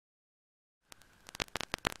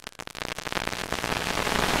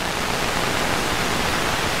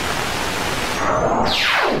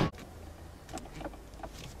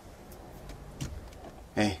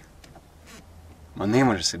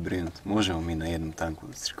može se brinuti. Možemo mi na jednom tanku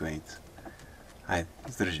crkvenicu. Ajde,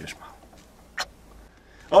 izdrži još malo.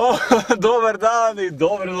 O, dobar dan i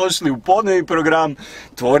dobrodošli u podnevni program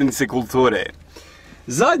Tvornice Kulture.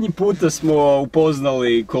 Zadnji puta smo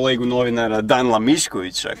upoznali kolegu novinara Danila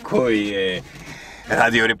Miškovića, koji je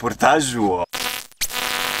radio reportažu o...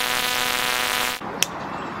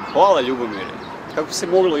 Hvala Ljubomire. Kako se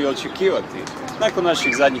moglo i očekivati, nakon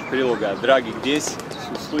naših zadnjih priloga Dragi gdje si,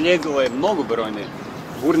 su slijedile mnogobrojne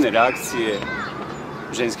burne reakcije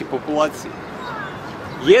ženske populacije.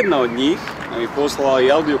 Jedna od njih nam je poslala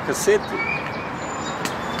i audio kasetu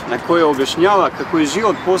na kojoj objašnjava kako je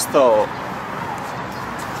život postao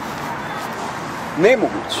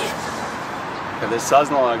nemoguć kada je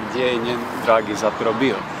saznala gdje je njen Dragi zapravo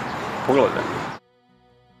bio. Pogledaj.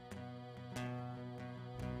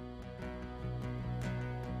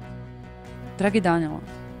 Dragi Danilo,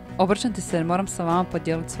 obraćam ti se jer moram sa vama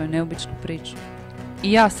podijeliti svoju neobičnu priču.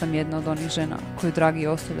 I ja sam jedna od onih žena koju Dragi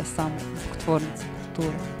ostavlja samo zbog Tvornice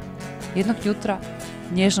Kulture. Jednog jutra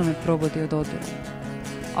nježno me probudi od odora.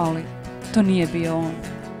 Ali to nije bio on.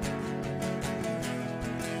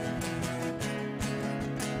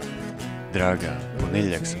 Draga,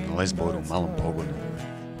 ponedjeljak sam na lesboru u malom pogonu.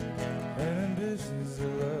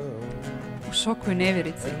 U šoku i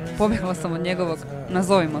nevjerici pobjegla sam od njegovog,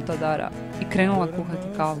 nazovimo to dara, i krenula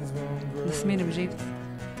kuhati kavu, da smirim živce.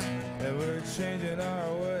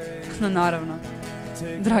 No naravno,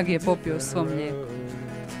 Dragi je popio svo mlijeko.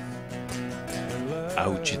 A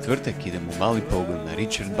u četvrtak idem u mali pogon na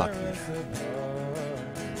Richard Buckner.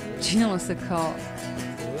 Činilo se kao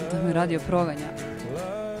da me radio proganja,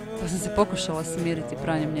 pa sam se pokušala smiriti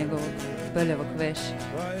pranjem njegovog beljavog veša.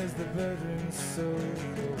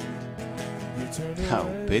 A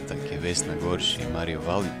u petak je Vesna Gorši i Mario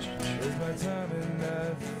Valičić.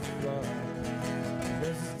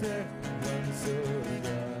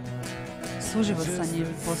 Suživot sa njim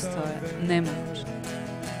postao je nemoguć.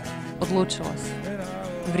 Odlučila sam.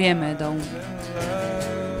 Vrijeme je da umre.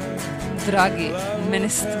 Dragi, mene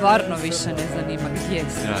stvarno više ne zanima gdje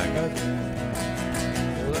si. Draga.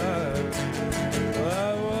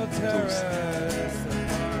 Tu sam.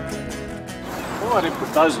 Ova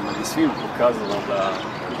reportaža nam je svim pokazala da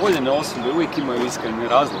voljene osobe uvijek imaju iskrene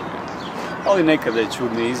razloge, ali nekada je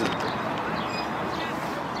čudni izvod.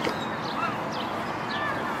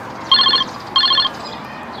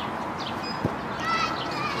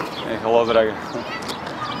 Halo, Draga.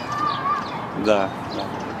 Da.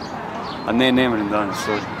 A ne mrem danas,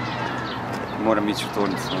 sorry. Moram ići u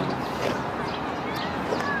tvornicu.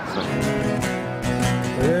 Sorry.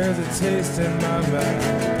 There's a taste in my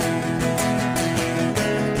mouth.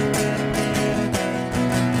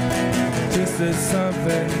 Just that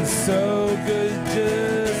something so good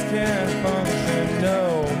just can't function, no.